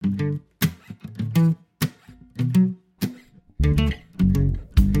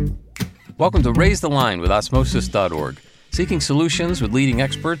Welcome to Raise the Line with Osmosis.org, seeking solutions with leading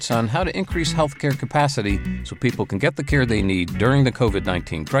experts on how to increase healthcare capacity so people can get the care they need during the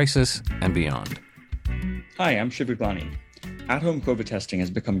COVID-19 crisis and beyond. Hi, I'm Shiv Iglani. At-home COVID testing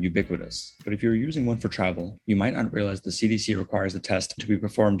has become ubiquitous, but if you're using one for travel, you might not realize the CDC requires the test to be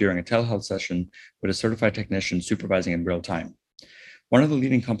performed during a telehealth session with a certified technician supervising in real time. One of the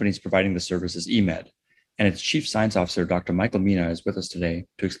leading companies providing the service is eMed, and its Chief Science Officer, Dr. Michael Mina, is with us today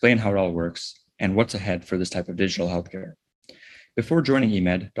to explain how it all works and what's ahead for this type of digital healthcare. Before joining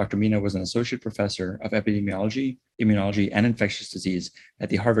eMed, Dr. Mina was an associate professor of epidemiology, immunology, and infectious disease at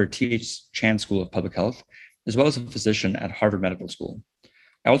the Harvard T.H. Chan School of Public Health, as well as a physician at Harvard Medical School.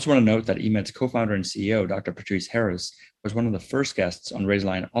 I also want to note that eMed's co-founder and CEO, Dr. Patrice Harris, was one of the first guests on Raise the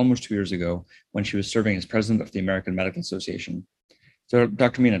Line almost 2 years ago when she was serving as president of the American Medical Association. So,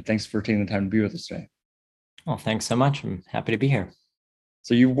 Dr. Mina, thanks for taking the time to be with us today. Well, thanks so much. I'm happy to be here.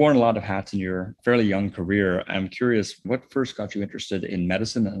 So you've worn a lot of hats in your fairly young career. I'm curious, what first got you interested in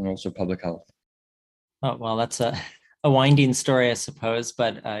medicine and also public health? Oh, well, that's a winding story, I suppose.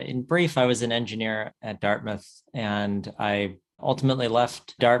 But in brief, I was an engineer at Dartmouth, and I ultimately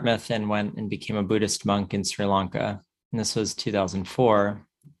left Dartmouth and went and became a Buddhist monk in Sri Lanka. And this was 2004.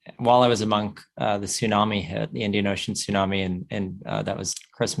 While I was a monk, the tsunami hit, the Indian Ocean tsunami, and that was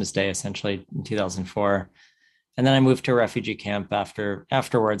Christmas Day, essentially, in 2004. And then I moved to a refugee camp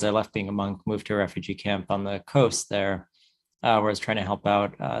afterwards. I left being a monk, moved to a refugee camp on the coast there, where I was trying to help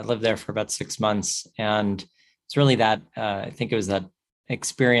out. I lived there for about 6 months. And it's really that, I think it was that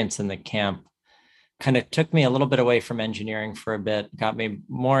experience in the camp kind of took me a little bit away from engineering for a bit, got me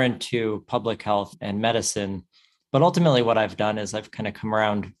more into public health and medicine. But ultimately, what I've done is I've kind of come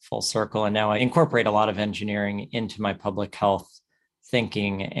around full circle, and now I incorporate a lot of engineering into my public health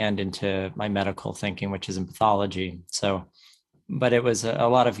thinking and into my medical thinking, which is in pathology. So, but it was a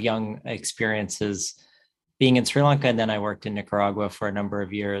lot of young experiences being in Sri Lanka. And then I worked in Nicaragua for a number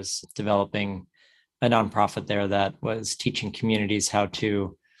of years, developing a nonprofit there that was teaching communities how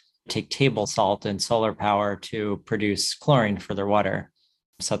to take table salt and solar power to produce chlorine for their water,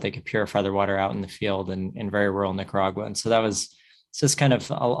 so that they could purify their water out in the field in very rural Nicaragua. And so that was just kind of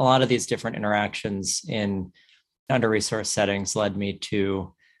a lot of these different interactions in under-resourced settings led me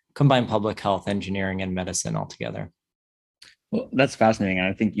to combine public health, engineering, and medicine altogether. Well, that's fascinating. And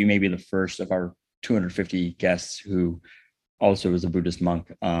I think you may be the first of our 250 guests who also is a Buddhist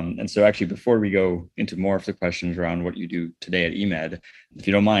monk. And so actually, before we go into more of the questions around what you do today at eMed, if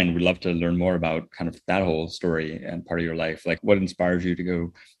you don't mind, we'd love to learn more about kind of that whole story and part of your life. Like, what inspires you to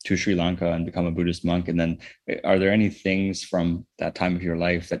go to Sri Lanka and become a Buddhist monk? And then are there any things from that time of your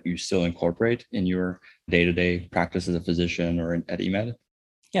life that you still incorporate in your day-to-day practice as a physician or at eMed?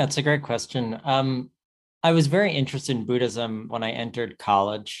 Yeah, it's a great question. I was very interested in Buddhism when I entered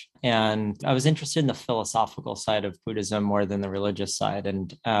college, and I was interested in the philosophical side of Buddhism more than the religious side.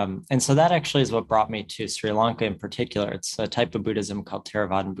 And so that actually is what brought me to Sri Lanka in particular. It's a type of Buddhism called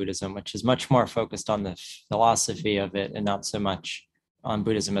Theravadan Buddhism, which is much more focused on the philosophy of it and not so much on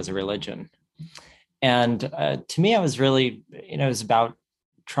Buddhism as a religion. And to me, I was really, it was about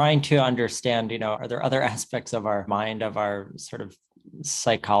trying to understand, are there other aspects of our mind, of our sort of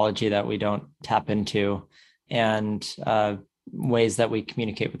psychology that we don't tap into, and ways that we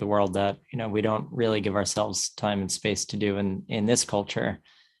communicate with the world that we don't really give ourselves time and space to do in this culture.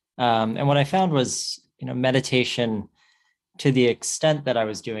 And what I found was meditation, to the extent that I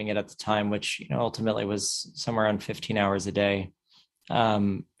was doing it at the time, which ultimately was somewhere around 15 hours a day.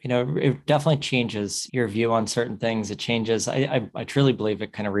 It definitely changes your view on certain things. It changes. I truly believe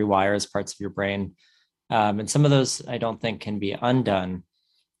it kind of rewires parts of your brain. And some of those I don't think can be undone.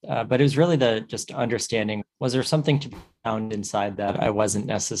 But it was really just understanding, was there something to be found inside that I wasn't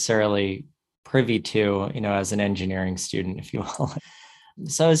necessarily privy to, as an engineering student, if you will.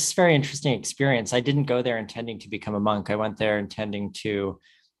 So it's a very interesting experience. I didn't go there intending to become a monk. I went there intending to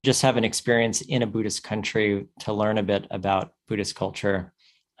just have an experience in a Buddhist country, to learn a bit about Buddhist culture,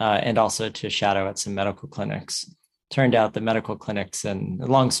 and also to shadow at some medical clinics. Turned out the medical clinics, and a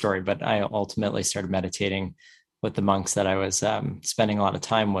long story, but I ultimately started meditating with the monks that I was spending a lot of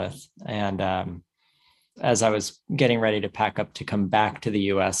time with. And as I was getting ready to pack up to come back to the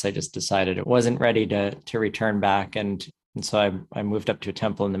US, I just decided it wasn't ready to return back. And so I moved up to a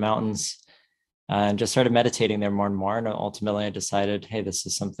temple in the mountains and just started meditating there more and more. And ultimately I decided, hey, this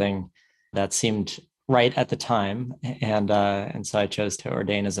is something that seemed right at the time. And so I chose to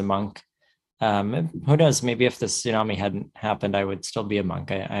ordain as a monk. Who knows, maybe if the tsunami hadn't happened, I would still be a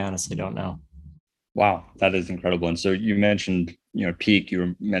monk. I honestly don't know. Wow, that is incredible. And so you mentioned, peak, you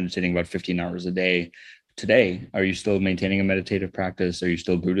were meditating about 15 hours a day. today, are you still maintaining a meditative practice? Are you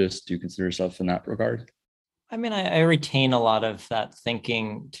still Buddhist? Do you consider yourself in that regard? I mean, I retain a lot of that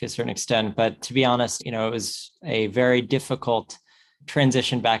thinking to a certain extent, but to be honest, it was a very difficult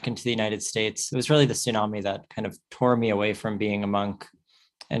transition back into the United States. It was really the tsunami that kind of tore me away from being a monk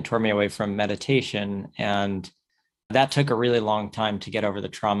and tore me away from meditation. And that took a really long time to get over the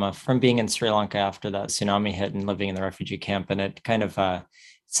trauma from being in Sri Lanka after that tsunami hit and living in the refugee camp. And it kind of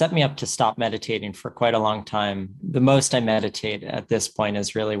set me up to stop meditating for quite a long time. The most I meditate at this point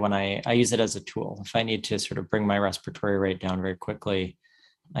is really when I use it as a tool. If I need to sort of bring my respiratory rate down very quickly,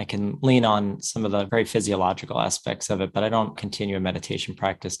 I can lean on some of the very physiological aspects of it, but I don't continue a meditation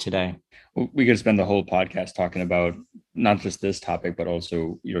practice today. We could spend the whole podcast talking about not just this topic, but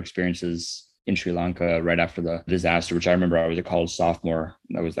also your experiences in Sri Lanka right after the disaster, which I remember I was a college sophomore.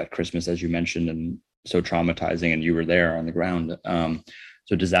 That was that Christmas, as you mentioned, and so traumatizing, and you were there on the ground.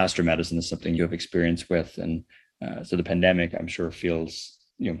 So disaster medicine is something you have experience with. And so the pandemic, I'm sure, feels,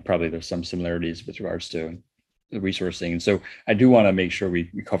 probably there's some similarities with regards to the resourcing. And so I do want to make sure we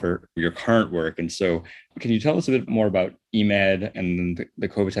cover your current work. And so can you tell us a bit more about EMED and the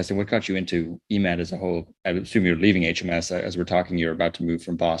COVID testing? What got you into EMED as a whole? I assume you're leaving HMS. As we're talking, you're about to move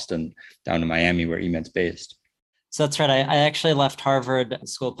from Boston down to Miami, where EMED's based. So that's right. I actually left Harvard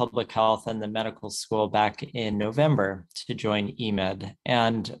School of Public Health and the medical school back in November to join EMED.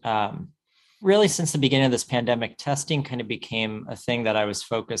 And really, since the beginning of this pandemic, testing kind of became a thing that I was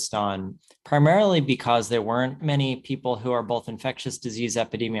focused on, primarily because there weren't many people who are both infectious disease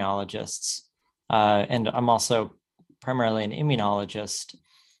epidemiologists. And I'm also primarily an immunologist.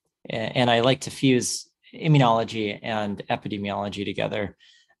 And I like to fuse immunology and epidemiology together.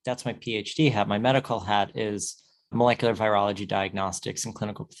 That's my PhD hat. My medical hat is molecular virology, diagnostics, and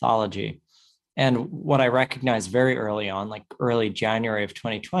clinical pathology. And what I recognized very early on, like early January of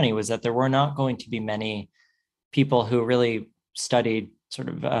 2020, was that there were not going to be many people who really studied sort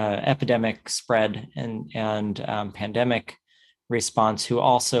of epidemic spread and pandemic response who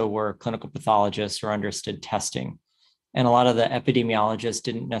also were clinical pathologists or understood testing. And a lot of the epidemiologists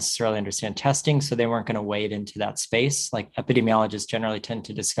didn't necessarily understand testing, so they weren't going to wade into that space. Like epidemiologists generally tend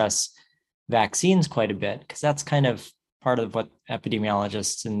to discuss vaccines quite a bit, because that's kind of part of what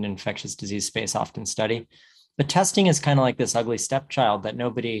epidemiologists in infectious disease space often study. But testing is kind of like this ugly stepchild that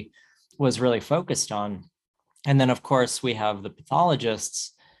nobody was really focused on. And then, of course, we have the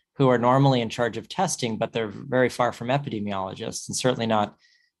pathologists who are normally in charge of testing, but they're very far from epidemiologists, and certainly not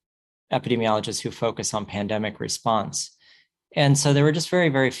epidemiologists who focus on pandemic response. And so there were just very,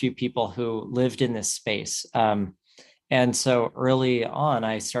 very few people who lived in this space. And so early on,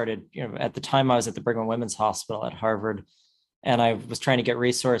 I started, at the time I was at the Brigham and Women's Hospital at Harvard, and I was trying to get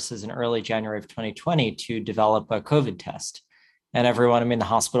resources in early January of 2020 to develop a COVID test. And everyone, the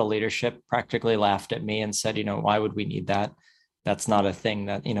hospital leadership practically laughed at me and said, why would we need that? That's not a thing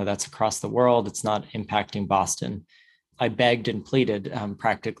that, that's across the world. It's not impacting Boston. I begged and pleaded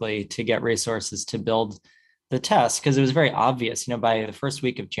practically to get resources to build the test, because it was very obvious, by the first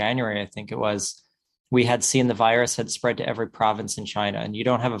week of January, I think it was, we had seen the virus had spread to every province in China, and you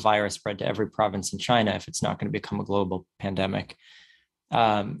don't have a virus spread to every province in China if it's not going to become a global pandemic.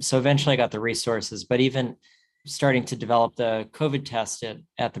 So eventually I got the resources, but even starting to develop the COVID test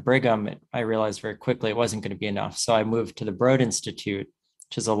at the Brigham, I realized very quickly it wasn't going to be enough. So I moved to the Broad Institute,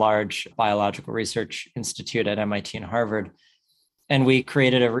 which is a large biological research institute at MIT and Harvard. And we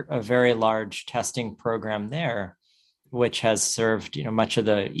created a very large testing program there, which has served, much of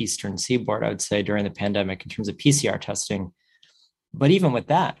the Eastern Seaboard, I would say, during the pandemic in terms of PCR testing. But even with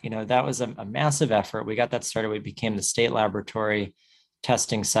that, that was a massive effort. We got that started. We became the state laboratory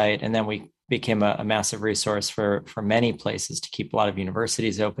testing site, and then we became a massive resource for many places to keep a lot of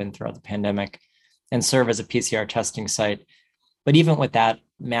universities open throughout the pandemic and serve as a PCR testing site. But even with that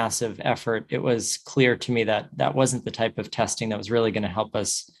massive effort, it was clear to me that that wasn't the type of testing that was really going to help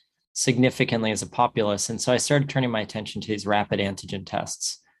us significantly as a populace. And so I started turning my attention to these rapid antigen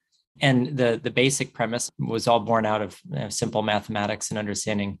tests. And the basic premise was all born out of simple mathematics and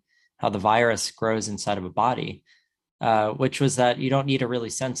understanding how the virus grows inside of a body, which was that you don't need a really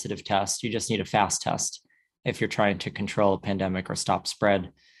sensitive test. You just need a fast test if you're trying to control a pandemic or stop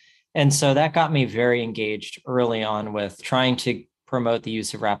spread. And so that got me very engaged early on with trying to promote the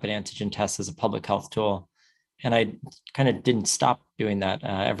use of rapid antigen tests as a public health tool. And I kind of didn't stop doing that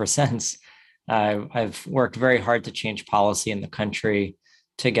ever since. I've worked very hard to change policy in the country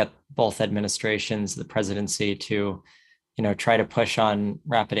to get both administrations, the presidency, to try to push on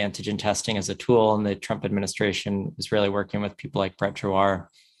rapid antigen testing as a tool. And the Trump administration was really working with people like Brett Giroir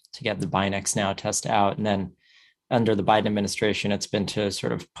to get the BinaxNOW test out. And then under the Biden administration, it's been to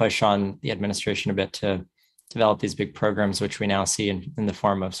sort of push on the administration a bit to develop these big programs, which we now see in the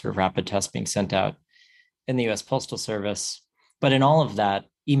form of sort of rapid tests being sent out in the US Postal Service. But in all of that,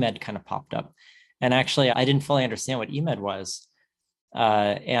 eMed kind of popped up. And actually, I didn't fully understand what eMed was.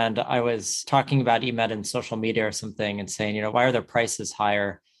 And I was talking about eMed in social media or something and saying, why are their prices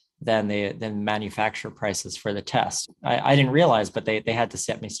higher than the manufacturer prices for the test? I didn't realize, but they had to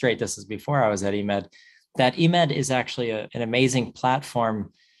set me straight. This is before I was at eMed. That eMed is actually an amazing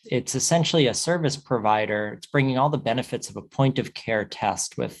platform. It's essentially a service provider. It's bringing all the benefits of a point of care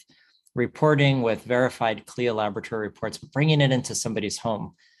test with reporting, with verified CLIA laboratory reports, but bringing it into somebody's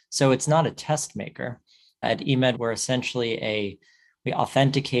home. So it's not a test maker. At eMed, we're essentially we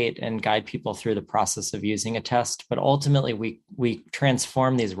authenticate and guide people through the process of using a test, but ultimately we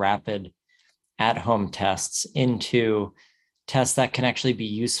transform these rapid at-home tests into tests that can actually be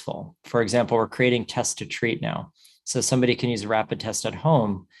useful. For example, we're creating test to treat now. So somebody can use a rapid test at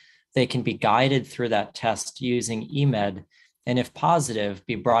home. They can be guided through that test using eMed, and if positive,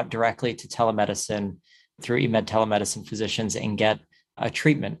 be brought directly to telemedicine through eMed telemedicine physicians and get a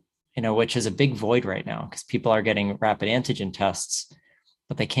treatment, which is a big void right now because people are getting rapid antigen tests,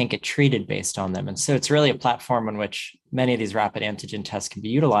 but they can't get treated based on them. And so it's really a platform in which many of these rapid antigen tests can be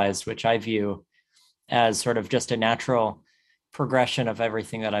utilized, which I view as sort of just a natural progression of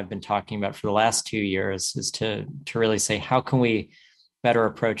everything that I've been talking about for the last 2 years, is to really say, how can we better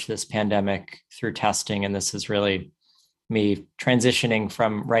approach this pandemic through testing? And this is really me transitioning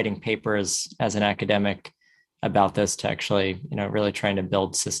from writing papers as an academic about this to actually, really trying to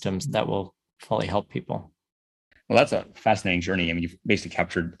build systems that will fully help people. Well, that's a fascinating journey. I mean, you've basically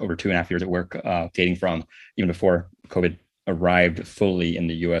captured over 2.5 years at work, dating from even before COVID arrived fully in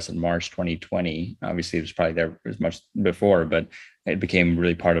the US in March 2020. Obviously, it was probably there as much before, but it became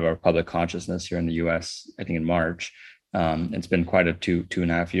really part of our public consciousness here in the US, I think in March. It's been quite a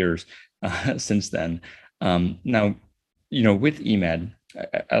 2.5 years since then. Now, with eMed,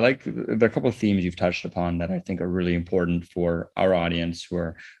 I like, there are a couple of themes you've touched upon that I think are really important for our audience who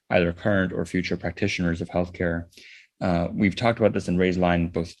are either current or future practitioners of healthcare. We've talked about this in Ray's line,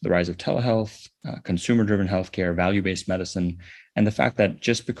 both the rise of telehealth, consumer-driven healthcare, value-based medicine, and the fact that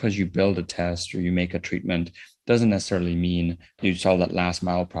just because you build a test or you make a treatment doesn't necessarily mean you solve that last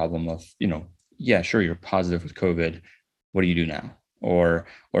mile problem of, yeah, sure, you're positive with COVID. What do you do now? Or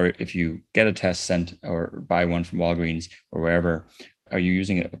if you get a test sent or buy one from Walgreens or wherever, are you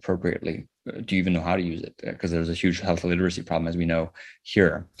using it appropriately? Do you even know how to use it? Because there's a huge health literacy problem, as we know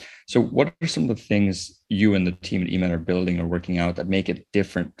here. So what are some of the things you and the team at eMed are building or working out that make it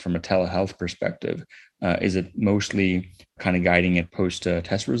different from a telehealth perspective? Is it mostly kind of guiding it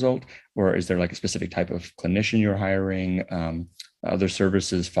post-test result? Or is there like a specific type of clinician you're hiring, other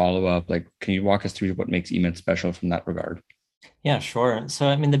services, follow-up? Like, can you walk us through what makes eMed special from that regard? Yeah, sure. So,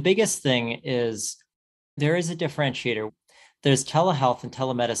 I mean, the biggest thing is there is a differentiator. There's telehealth and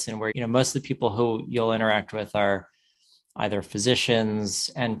telemedicine where, most of the people who you'll interact with are either physicians,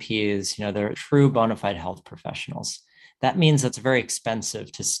 NPs, they're true bona fide health professionals. That means it's very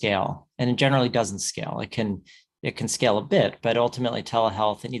expensive to scale, and it generally doesn't scale. It can scale a bit, but ultimately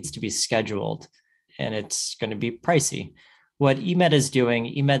telehealth, it needs to be scheduled and it's going to be pricey. What eMed is doing,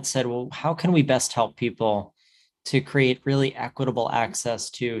 eMed said, well, how can we best help people to create really equitable access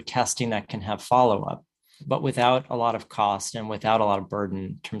to testing that can have follow-up, but without a lot of cost and without a lot of burden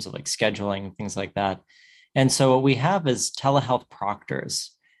in terms of like scheduling and things like that. And so what we have is telehealth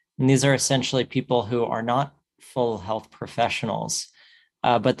proctors. And these are essentially people who are not full health professionals,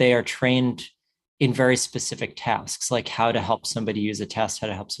 but they are trained in very specific tasks, like how to help somebody use a test, how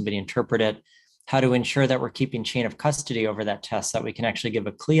to help somebody interpret it, how to ensure that we're keeping chain of custody over that test, that we can actually give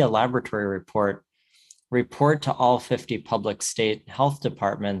a CLIA laboratory report to all 50 public state health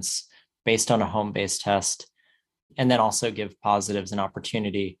departments based on a home-based test, and then also give positives an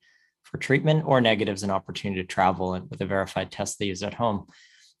opportunity for treatment or negatives an opportunity to travel and with a verified test they use at home.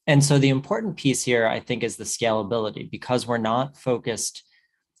 And so the important piece here, I think, is the scalability, because we're not focused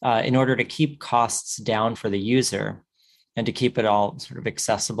in order to keep costs down for the user and to keep it all sort of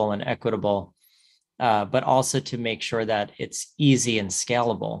accessible and equitable, but also to make sure that it's easy and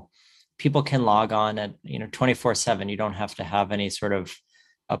scalable. People can log on at 24/7. You don't have to have any sort of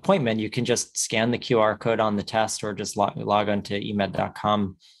appointment. You can just scan the QR code on the test or just log on to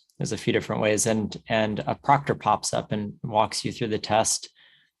emed.com. There's a few different ways, and a proctor pops up and walks you through the test.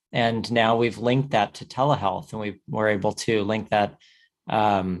 And now we've linked that to telehealth, and we're able to link that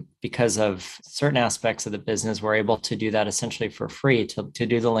because of certain aspects of the business. We're able to do that essentially for free to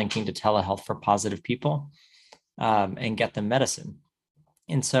do the linking to telehealth for positive people and get them medicine.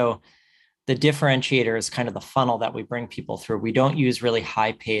 And so The differentiator is kind of the funnel that we bring people through. We don't use really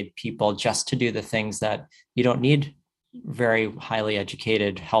high paid people just to do the things that you don't need very highly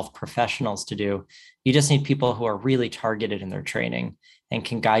educated health professionals to do. You just need people who are really targeted in their training and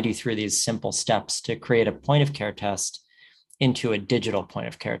can guide you through these simple steps to create a point of care test into a digital point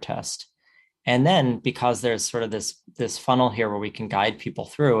of care test. And then because there's sort of this funnel here where we can guide people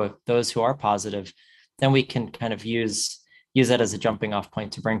through those who are positive, then we can kind of use that as a jumping off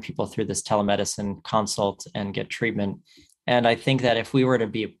point to bring people through this telemedicine consult and get treatment. And I think that if we were to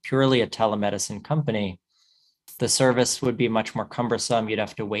be purely a telemedicine company, the service would be much more cumbersome. You'd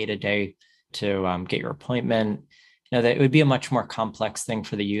have to wait a day to get your appointment. That it would be a much more complex thing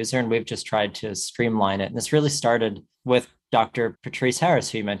for the user. And we've just tried to streamline it. And this really started with Dr. Patrice Harris,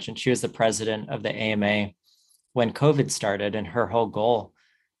 who you mentioned. She was the president of the AMA when COVID started. And her whole goal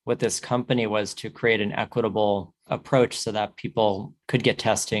with this company was to create an equitable approach so that people could get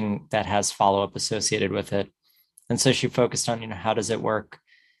testing that has follow-up associated with it. And so she focused on, how does it work?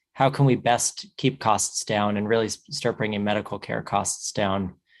 How can we best keep costs down and really start bringing medical care costs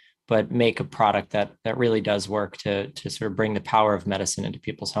down, but make a product that really does work to sort of bring the power of medicine into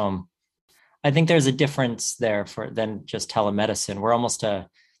people's home. I think there's a difference there than just telemedicine. We're almost a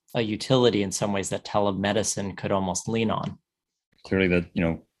utility in some ways that telemedicine could almost lean on. Clearly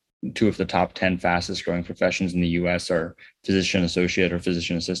that, two of the top 10 fastest growing professions in the US are physician associate or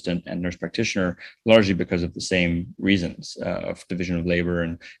physician assistant and nurse practitioner, largely because of the same reasons of division of labor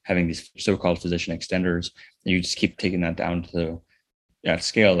and having these so-called physician extenders. And you just keep taking that down to at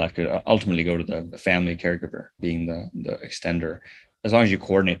scale that could ultimately go to the family caregiver being the extender, as long as you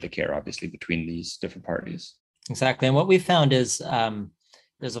coordinate the care, obviously, between these different parties. Exactly. And what we found is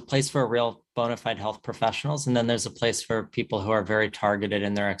there's a place for real bona fide health professionals, and then there's a place for people who are very targeted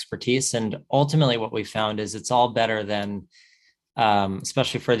in their expertise. And ultimately what we found is it's all better than,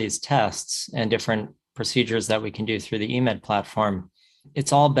 especially for these tests and different procedures that we can do through the eMed platform,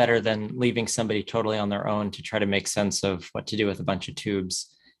 it's all better than leaving somebody totally on their own to try to make sense of what to do with a bunch of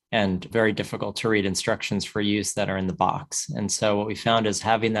tubes and very difficult to read instructions for use that are in the box. And so what we found is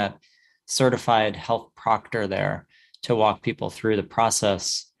having that certified health proctor there to walk people through the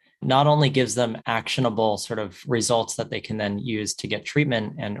process not only gives them actionable sort of results that they can then use to get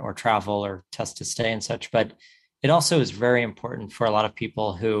treatment and or travel or test to stay and such, but it also is very important for a lot of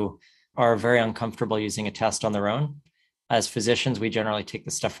people who are very uncomfortable using a test on their own. As physicians, we generally take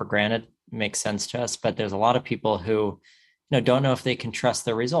this stuff for granted. It makes sense to us, but there's a lot of people who don't know if they can trust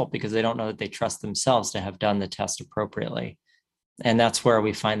the result because they don't know that they trust themselves to have done the test appropriately. And that's where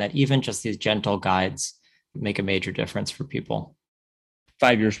we find that even just these gentle guides make a major difference for people.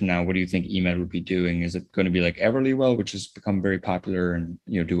 5 years from now, what do you think eMed would be doing? Is it going to be like Everlywell, which has become very popular and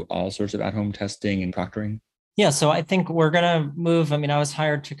do all sorts of at-home testing and proctoring? Yeah, so I think we're going to move. I mean, I was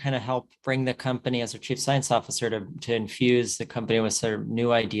hired to kind of help bring the company as our chief science officer to infuse the company with sort of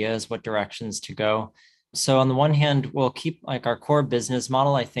new ideas, what directions to go. So on the one hand, we'll keep like our core business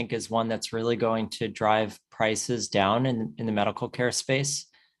model, I think, is one that's really going to drive prices down in the medical care space.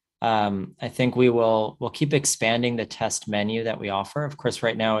 I think we'll keep expanding the test menu that we offer. Of course,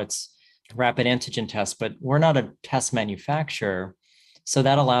 right now it's rapid antigen tests, but we're not a test manufacturer. So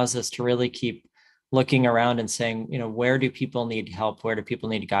that allows us to really keep looking around and saying, where do people need help? Where do people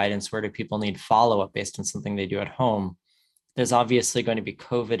need guidance? Where do people need follow-up based on something they do at home? There's obviously going to be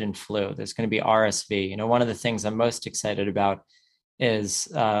COVID and flu. There's going to be RSV. One of the things I'm most excited about is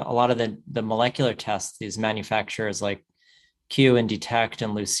a lot of the molecular tests, these manufacturers like Q and Detect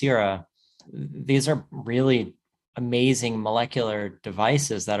and Lucira, these are really amazing molecular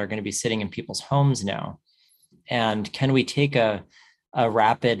devices that are going to be sitting in people's homes now. And can we take a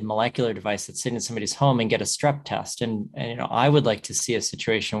rapid molecular device that's sitting in somebody's home and get a strep test? And I would like to see a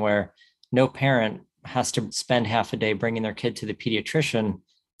situation where no parent has to spend half a day bringing their kid to the pediatrician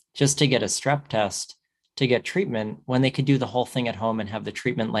just to get a strep test to get treatment when they could do the whole thing at home and have the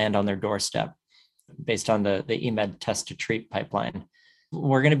treatment land on their doorstep based on the eMed test to treat pipeline.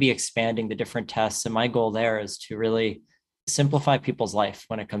 We're going to be expanding the different tests. And my goal there is to really simplify people's life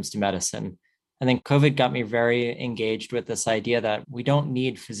when it comes to medicine. I think COVID got me very engaged with this idea that we don't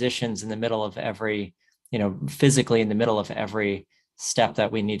need physicians in the middle of every, physically in the middle of every step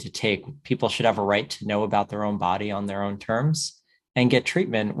that we need to take. People should have a right to know about their own body on their own terms and get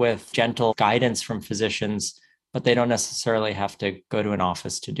treatment with gentle guidance from physicians, but they don't necessarily have to go to an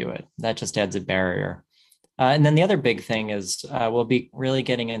office to do it. That just adds a barrier. And then the other big thing is we'll be really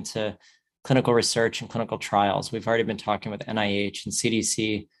getting into clinical research and clinical trials. We've already been talking with NIH and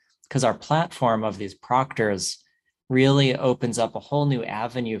CDC because our platform of these proctors really opens up a whole new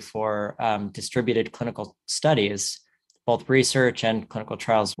avenue for distributed clinical studies both research and clinical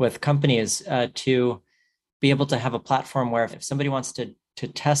trials with companies to be able to have a platform where if somebody wants to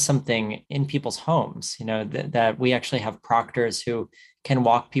test something in people's homes, that we actually have proctors who can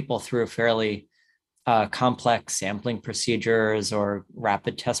walk people through fairly complex sampling procedures or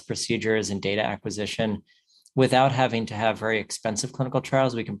rapid test procedures and data acquisition without having to have very expensive clinical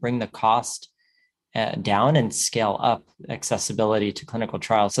trials. We can bring the cost down and scale up accessibility to clinical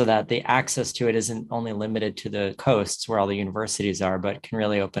trials so that the access to it isn't only limited to the coasts where all the universities are, but can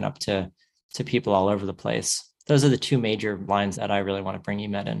really open up to people all over the place. Those are the two major lines that I really want to bring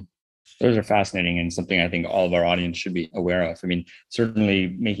eMed in. Those are fascinating and something I think all of our audience should be aware of. I mean,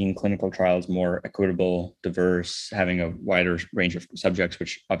 certainly making clinical trials more equitable, diverse, having a wider range of subjects,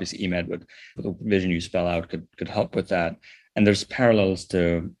 which obviously eMed with the vision you spell out could help with that. And there's parallels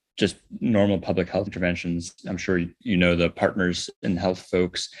to just normal public health interventions. I'm sure you know the Partners in Health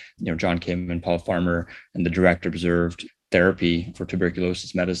folks, John Kim and Paul Farmer, and the direct observed therapy for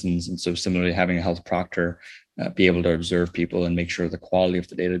tuberculosis medicines. And so similarly, having a health proctor be able to observe people and make sure the quality of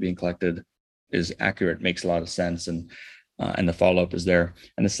the data being collected is accurate makes a lot of sense. And the follow-up is there.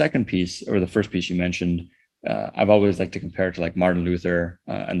 And the second piece, or the first piece you mentioned, I've always liked to compare it to like Martin Luther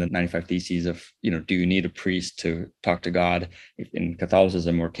and the 95 Theses of, do you need a priest to talk to God in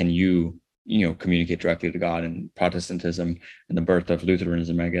Catholicism, or can you, communicate directly to God in Protestantism and the birth of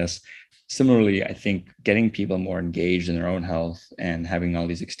Lutheranism, I guess. Similarly, I think getting people more engaged in their own health and having all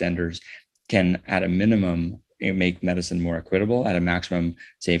these extenders can, at a minimum, make medicine more equitable, at a maximum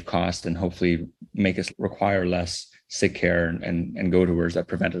save cost, and hopefully make us require less sick care and go towards that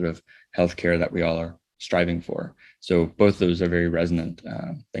preventative healthcare that we all are striving for. So both of those are very resonant.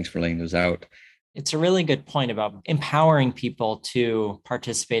 Thanks for laying those out. It's a really good point about empowering people to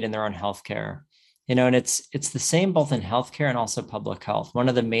participate in their own healthcare. And it's the same both in healthcare and also public health. One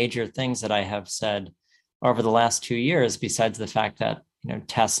of the major things that I have said over the last 2 years, besides the fact that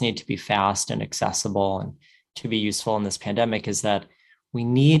tests need to be fast and accessible and to be useful in this pandemic, is that we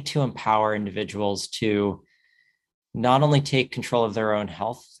need to empower individuals to not only take control of their own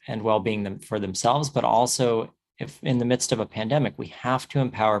health and well-being for themselves, but also, if in the midst of a pandemic, we have to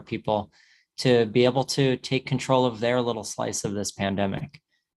empower people to be able to take control of their little slice of this pandemic.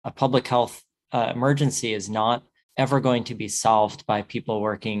 A public health emergency is not ever going to be solved by people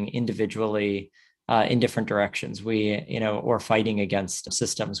working individually in different directions. Or fighting against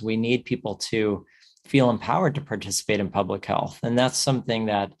systems. We need people to feel empowered to participate in public health. And that's something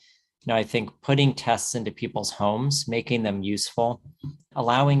that, I think putting tests into people's homes, making them useful,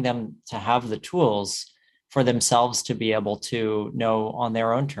 allowing them to have the tools for themselves to be able to know on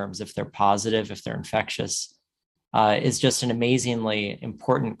their own terms if they're positive, if they're infectious, is just an amazingly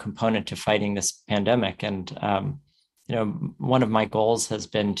important component to fighting this pandemic. And, one of my goals has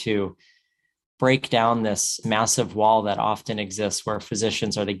been to break down this massive wall that often exists where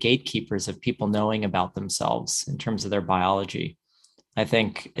physicians are the gatekeepers of people knowing about themselves in terms of their biology. I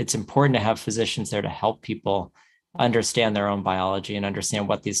think it's important to have physicians there to help people understand their own biology and understand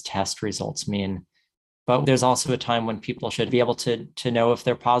what these test results mean. But there's also a time when people should be able to know if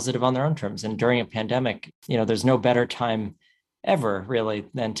they're positive on their own terms. And during a pandemic, there's no better time ever really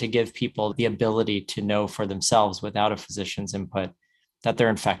than to give people the ability to know for themselves without a physician's input that they're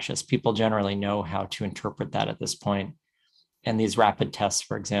infectious. People generally know how to interpret that at this point. And these rapid tests,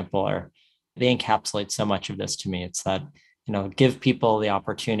 for example, they encapsulate so much of this to me. It's that, give people the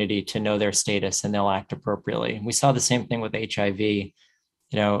opportunity to know their status and they'll act appropriately. And we saw the same thing with HIV.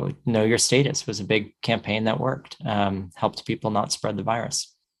 Know your status was a big campaign that worked, helped people not spread the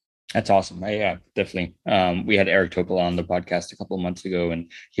virus. That's awesome. Yeah, definitely. We had Eric Topol on the podcast a couple of months ago, and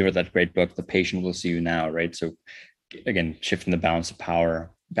he wrote that great book, The Patient Will See You Now, right? So again, shifting the balance of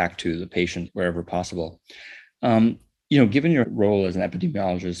power back to the patient wherever possible. Given your role as an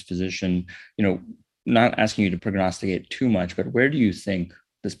epidemiologist, physician, not asking you to prognosticate too much, but where do you think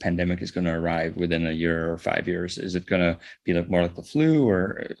this pandemic is going to arrive within a year or 5 years? Is it going to be more like the flu,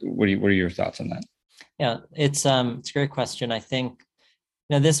 or what are your thoughts on that? Yeah, it's a great question. I think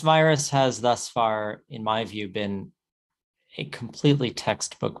this virus has thus far, in my view, been a completely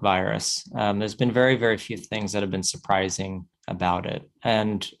textbook virus. There's been very, very few things that have been surprising about it,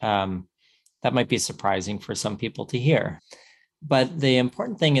 and that might be surprising for some people to hear. But the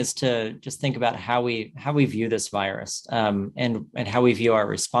important thing is to just think about how we view this virus and how we view our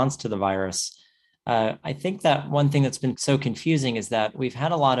response to the virus. I think that one thing that's been so confusing is that we've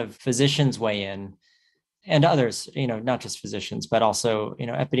had a lot of physicians weigh in, and others, not just physicians, but also,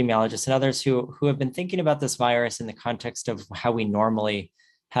 epidemiologists and others who have been thinking about this virus in the context of how we normally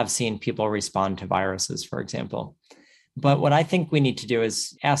have seen people respond to viruses, for example. But what I think we need to do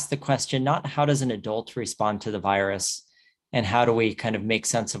is ask the question, not how does an adult respond to the virus, and how do we kind of make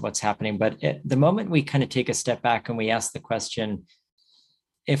sense of what's happening. But the moment we kind of take a step back and we ask the question,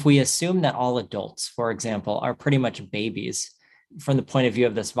 if we assume that all adults, for example, are pretty much babies from the point of view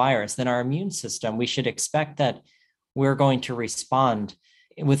of this virus, then our immune system, we should expect that we're going to respond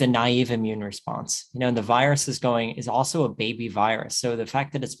with a naive immune response. And the virus is also a baby virus. So the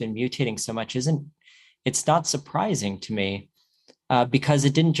fact that it's been mutating so much it's not surprising to me, because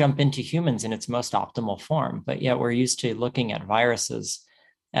it didn't jump into humans in its most optimal form. But yet we're used to looking at viruses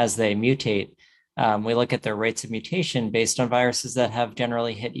as they mutate. We look at their rates of mutation based on viruses that have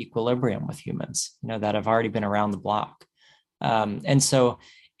generally hit equilibrium with humans, that have already been around the block. And so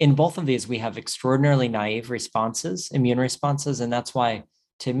in both of these, we have extraordinarily naive responses, immune responses. And that's why,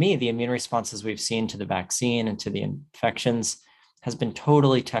 to me, the immune responses we've seen to the vaccine and to the infections has been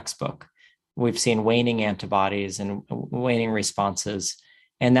totally textbook. We've seen waning antibodies and waning responses.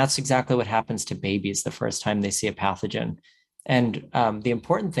 And that's exactly what happens to babies the first time they see a pathogen. And the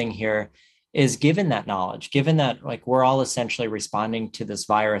important thing here is, given that knowledge, given that like we're all essentially responding to this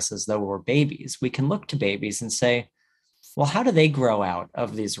virus as though we're babies, we can look to babies and say, well, how do they grow out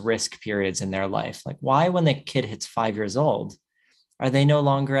of these risk periods in their life? Like, why, when the kid hits 5 years old, are they no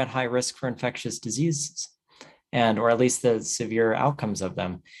longer at high risk for infectious diseases? Or at least the severe outcomes of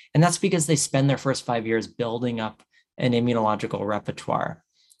them. And that's because they spend their first 5 years building up an immunological repertoire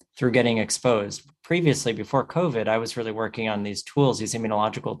through getting exposed. Previously, before COVID, I was really working on these tools, these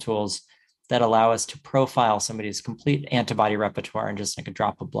immunological tools that allow us to profile somebody's complete antibody repertoire in just like a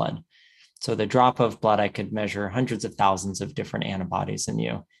drop of blood. So the drop of blood, I could measure hundreds of thousands of different antibodies in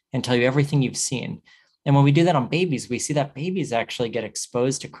you and tell you everything you've seen. And when we do that on babies, we see that babies actually get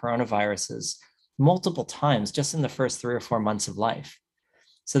exposed to coronaviruses multiple times just in the first 3 or 4 months of life.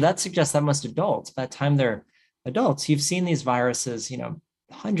 So that suggests that most adults, by the time they're adults, you've seen these viruses,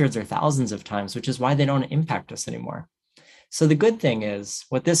 hundreds or thousands of times, which is why they don't impact us anymore. So the good thing is,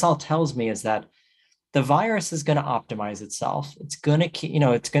 what this all tells me is that the virus is going to optimize itself. It's going to keep,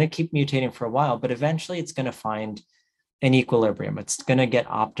 it's going to keep mutating for a while, but eventually it's going to find an equilibrium. It's going to get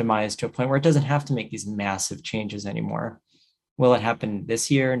optimized to a point where it doesn't have to make these massive changes anymore. Will it happen this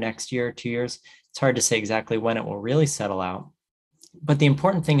year, next year, 2 years? It's hard to say exactly when it will really settle out. But the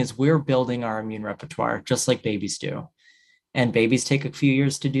important thing is we're building our immune repertoire just like babies do. And babies take a few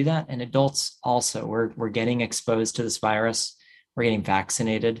years to do that. And adults also, we're getting exposed to this virus. We're getting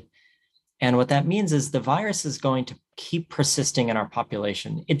vaccinated. And what that means is the virus is going to keep persisting in our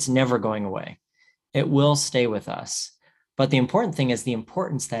population. It's never going away. It will stay with us. But the important thing is the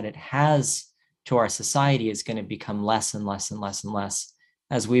importance that it has to our society is going to become less and less and less and less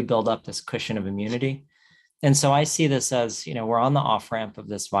as we build up this cushion of immunity. And so I see this as, we're on the off-ramp of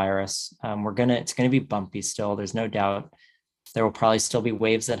this virus. It's going to be bumpy still. There's no doubt. There will probably still be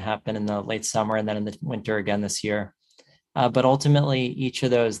waves that happen in the late summer and then in the winter again this year. But ultimately, each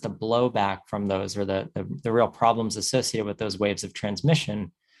of those, the blowback from those, or the real problems associated with those waves of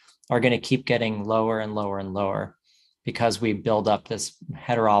transmission, are going to keep getting lower and lower and lower because we build up this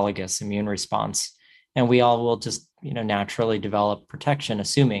heterologous immune response. And we all will just, naturally develop protection,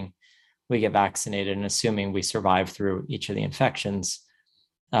 assuming we get vaccinated and assuming we survive through each of the infections.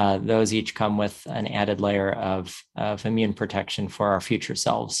 Those each come with an added layer of immune protection for our future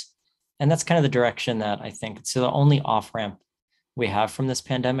selves. And that's kind of the direction that I think it's the only off-ramp we have from this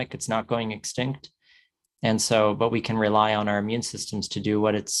pandemic. It's not going extinct. And so, but we can rely on our immune systems to do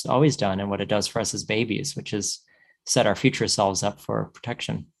what it's always done and what it does for us as babies, which is set our future selves up for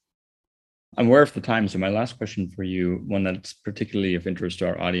protection. I'm aware of the time. So my last question for you, one that's particularly of interest to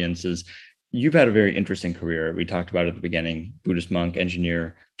our audience, is you've had a very interesting career. We talked about it at the beginning: Buddhist monk,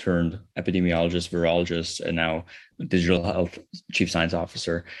 engineer turned epidemiologist, virologist, and now digital health chief science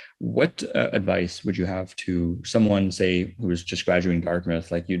officer. What advice would you have to someone, say, who was just graduating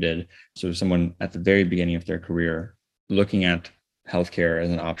Dartmouth like you did, so someone at the very beginning of their career looking at healthcare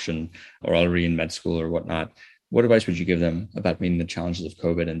as an option, or already in med school or whatnot? What advice would you give them about meeting the challenges of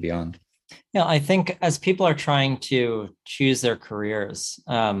COVID and beyond? Yeah, I think as people are trying to choose their careers,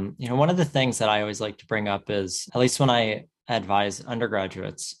 one of the things that I always like to bring up is, at least when I advise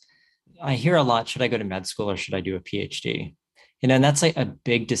undergraduates, I hear a lot, should I go to med school or should I do a PhD? And that's like a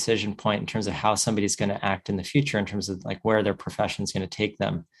big decision point in terms of how somebody's going to act in the future, in terms of like where their profession is going to take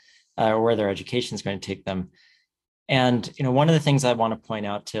them, or where their education is going to take them. And, one of the things I want to point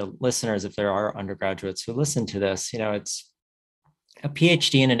out to listeners, if there are undergraduates who listen to this, it's a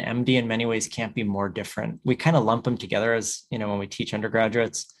PhD and an MD in many ways can't be more different. We kind of lump them together as, when we teach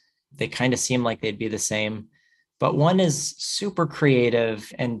undergraduates, they kind of seem like they'd be the same, but one is super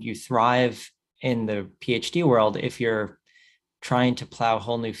creative and you thrive in the PhD world if you're trying to plow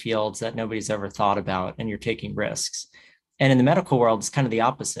whole new fields that nobody's ever thought about and you're taking risks. And in the medical world, it's kind of the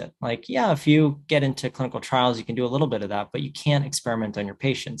opposite. Like, yeah, if you get into clinical trials, you can do a little bit of that, but you can't experiment on your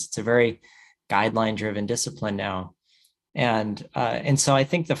patients. It's a very guideline-driven discipline now. And so I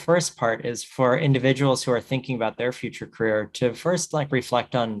think the first part is for individuals who are thinking about their future career to first like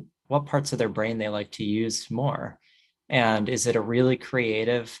reflect on what parts of their brain they like to use more. And is it a really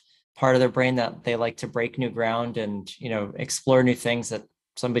creative part of their brain that they like to break new ground and, explore new things that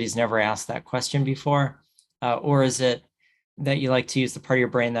somebody's never asked that question before? Or is it that you like to use the part of your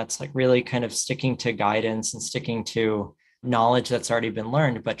brain that's like really kind of sticking to guidance and sticking to knowledge that's already been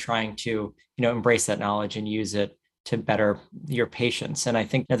learned, but trying to, embrace that knowledge and use it to better your patients? And I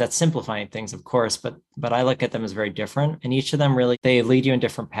think that's simplifying things, of course, but I look at them as very different. And each of them really, they lead you in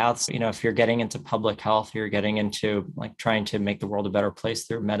different paths. If you're getting into public health, you're getting into like trying to make the world a better place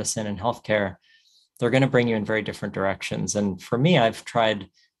through medicine and healthcare, they're going to bring you in very different directions. And for me, I've tried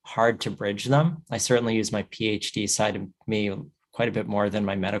hard to bridge them. I certainly use my PhD side of me quite a bit more than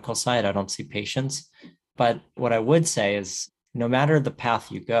my medical side. I don't see patients. But what I would say is no matter the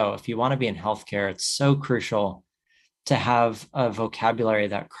path you go, if you want to be in healthcare, it's so crucial to have a vocabulary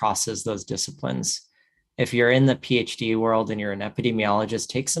that crosses those disciplines. If you're in the PhD world and you're an epidemiologist,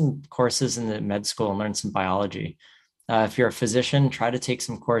 take some courses in the med school and learn some biology. If you're a physician, try to take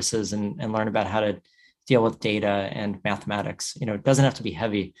some courses and learn about how to deal with data and mathematics. It doesn't have to be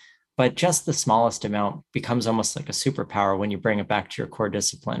heavy, but just the smallest amount becomes almost like a superpower when you bring it back to your core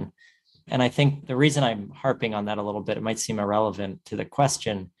discipline. And I think the reason I'm harping on that a little bit, it might seem irrelevant to the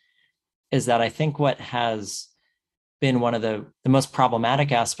question, is that I think what has been one of the most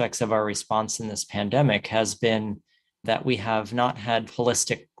problematic aspects of our response in this pandemic has been that we have not had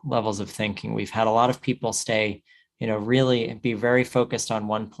holistic levels of thinking. We've had a lot of people stay, really be very focused on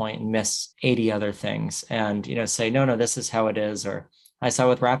one point and miss 80 other things and, say, no, this is how it is. Or I saw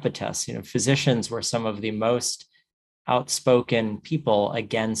with rapid tests, physicians were some of the most outspoken people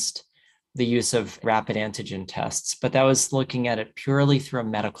against the use of rapid antigen tests, but that was looking at it purely through a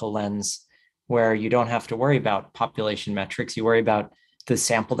medical lens where you don't have to worry about population metrics. You worry about the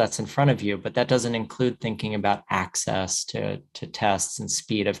sample that's in front of you, but that doesn't include thinking about access to tests and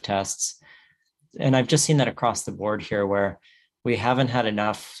speed of tests. And I've just seen that across the board here where we haven't had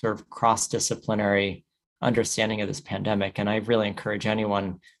enough sort of cross-disciplinary understanding of this pandemic. And I really encourage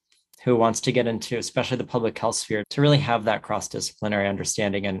anyone who wants to get into, especially the public health sphere, to really have that cross-disciplinary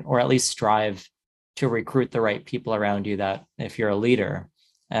understanding or at least strive to recruit the right people around you that if you're a leader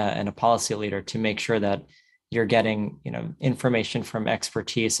and a policy leader, to make sure that you're getting, information from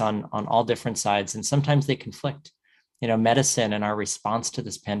expertise on all different sides. And sometimes they conflict. Medicine and our response to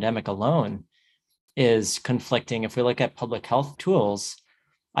this pandemic alone is conflicting. If we look at public health tools,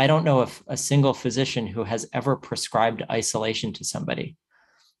 I don't know if a single physician who has ever prescribed isolation to somebody.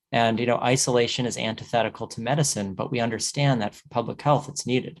 And, isolation is antithetical to medicine, but we understand that for public health, it's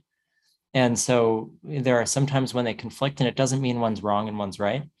needed. And so there are sometimes when they conflict, and it doesn't mean one's wrong and one's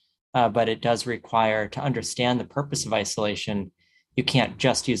right, but it does require to understand the purpose of isolation. You can't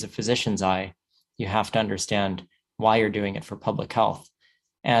just use a physician's eye. You have to understand why you're doing it for public health.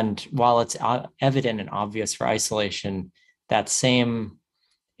 And while it's evident and obvious for isolation, that same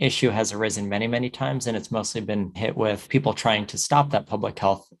issue has arisen many, many times, and it's mostly been hit with people trying to stop that public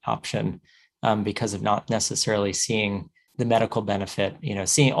health option because of not necessarily seeing the medical benefit,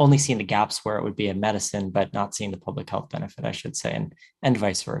 only seeing the gaps where it would be in medicine, but not seeing the public health benefit, I should say, and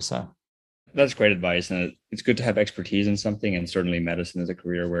vice versa. That's great advice. And it's good to have expertise in something. And certainly medicine is a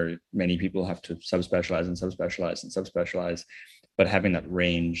career where many people have to subspecialize and subspecialize and subspecialize. But having that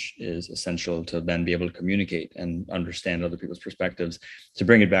range is essential to then be able to communicate and understand other people's perspectives. To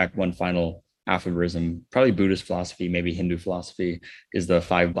bring it back, one final aphorism, probably Buddhist philosophy, maybe Hindu philosophy, is the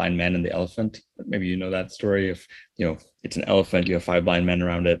 5 blind men and the elephant. Maybe you know that story. If it's an elephant, you have 5 blind men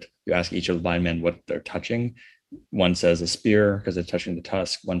around it. You ask each of the blind men what they're touching. One says a spear because they're touching the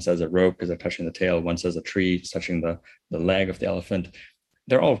tusk. One says a rope because they're touching the tail. One says a tree, touching the leg of the elephant.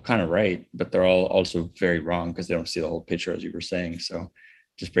 They're all kind of right, but they're all also very wrong because they don't see the whole picture, as you were saying. So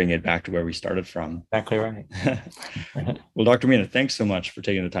just bring it back to where we started from. Exactly right. Well, Dr. Meena, thanks so much for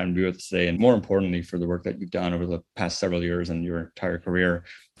taking the time to be with us today. And more importantly, for the work that you've done over the past several years and your entire career,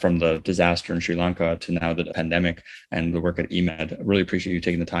 from the disaster in Sri Lanka to now the pandemic and the work at EMED. I really appreciate you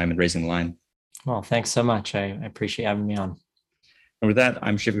taking the time and raising the line. Well, thanks so much. I appreciate having me on. And with that,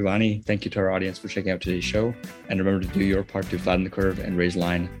 I'm Shiv Gulani. Thank you to our audience for checking out today's show. And remember to do your part to flatten the curve and raise the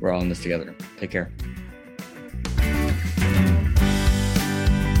line. We're all in this together. Take care.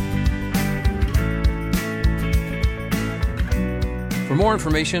 For more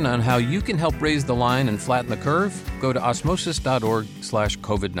information on how you can help raise the line and flatten the curve, go to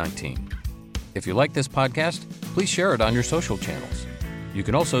osmosis.org/COVID-19. If you like this podcast, please share it on your social channels. You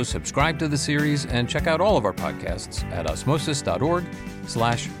can also subscribe to the series and check out all of our podcasts at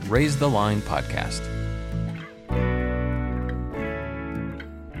osmosis.org/raisethelinepodcast.